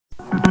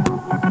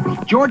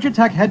Georgia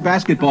Tech head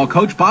basketball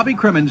coach Bobby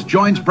Crimmins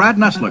joins Brad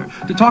Nessler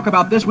to talk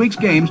about this week's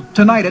games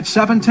tonight at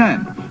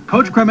 7:10.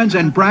 Coach Crimmins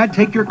and Brad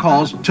take your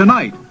calls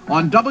tonight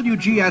on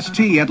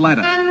WGST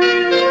Atlanta.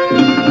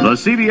 The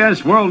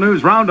CBS World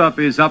News Roundup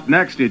is up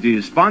next. It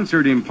is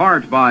sponsored in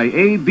part by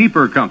A.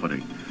 Beeper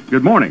Company.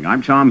 Good morning.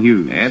 I'm Tom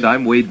Hughes. And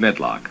I'm Wade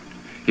Medlock.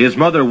 His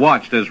mother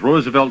watched as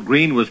Roosevelt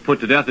Green was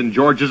put to death in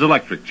Georgia's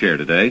electric chair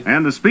today.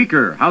 And the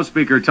Speaker, House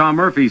Speaker Tom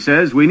Murphy,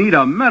 says we need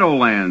a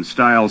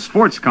Meadowlands-style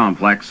sports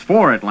complex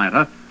for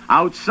Atlanta,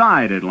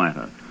 outside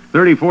Atlanta.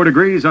 34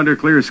 degrees under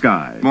clear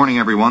skies. Good morning,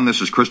 everyone.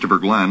 This is Christopher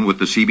Glenn with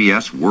the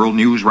CBS World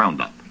News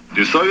Roundup.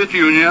 The Soviet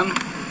Union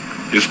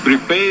is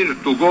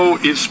prepared to go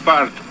its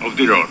part of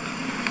the road.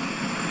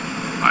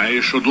 I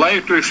should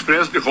like to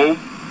express the hope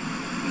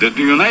that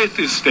the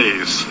United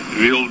States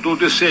will do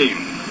the same.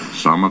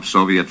 Some of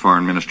Soviet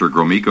Foreign Minister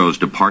Gromyko's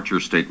departure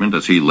statement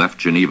as he left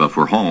Geneva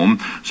for home.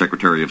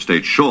 Secretary of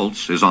State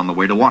Schultz is on the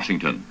way to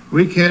Washington.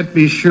 We can't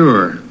be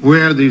sure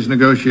where these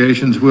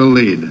negotiations will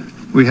lead.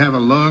 We have a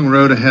long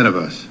road ahead of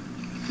us.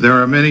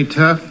 There are many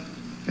tough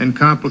and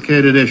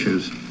complicated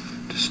issues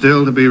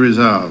still to be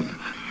resolved.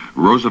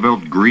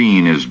 Roosevelt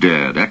Green is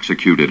dead,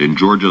 executed in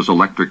Georgia's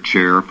electric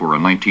chair for a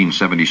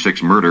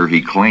 1976 murder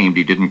he claimed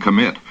he didn't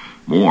commit.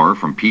 More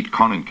from Pete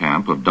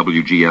Konnenkamp of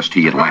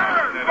WGST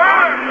Atlanta.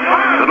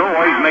 The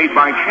noise made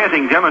by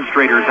chanting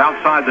demonstrators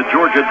outside the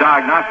Georgia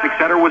Diagnostic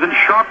Center was in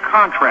sharp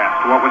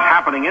contrast to what was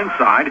happening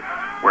inside,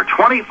 where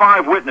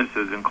 25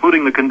 witnesses,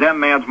 including the condemned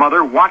man's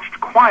mother,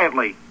 watched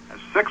quietly as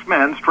 6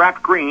 men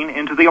strapped Green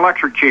into the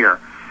electric chair.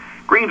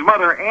 Green's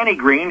mother, Annie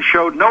Green,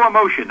 showed no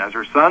emotion as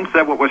her son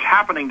said what was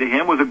happening to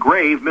him was a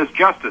grave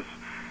misjustice.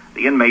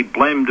 The inmate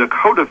blamed a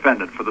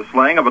co-defendant for the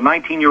slaying of a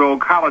 19-year-old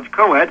college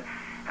co-ed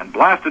and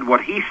blasted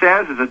what he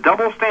says is a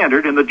double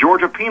standard in the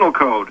Georgia Penal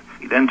Code.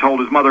 He then told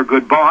his mother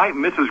goodbye.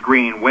 Mrs.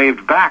 Green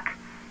waved back.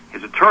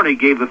 His attorney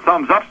gave the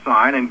thumbs-up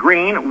sign, and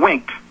Green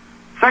winked.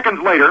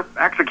 Seconds later,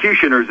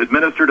 executioners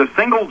administered a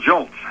single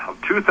jolt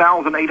of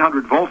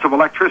 2,800 volts of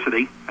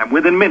electricity, and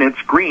within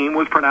minutes, Green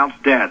was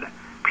pronounced dead.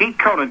 Pete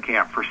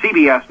Konnenkamp for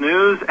CBS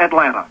News,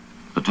 Atlanta.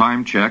 The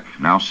time check,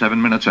 now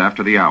 7 minutes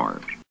after the hour.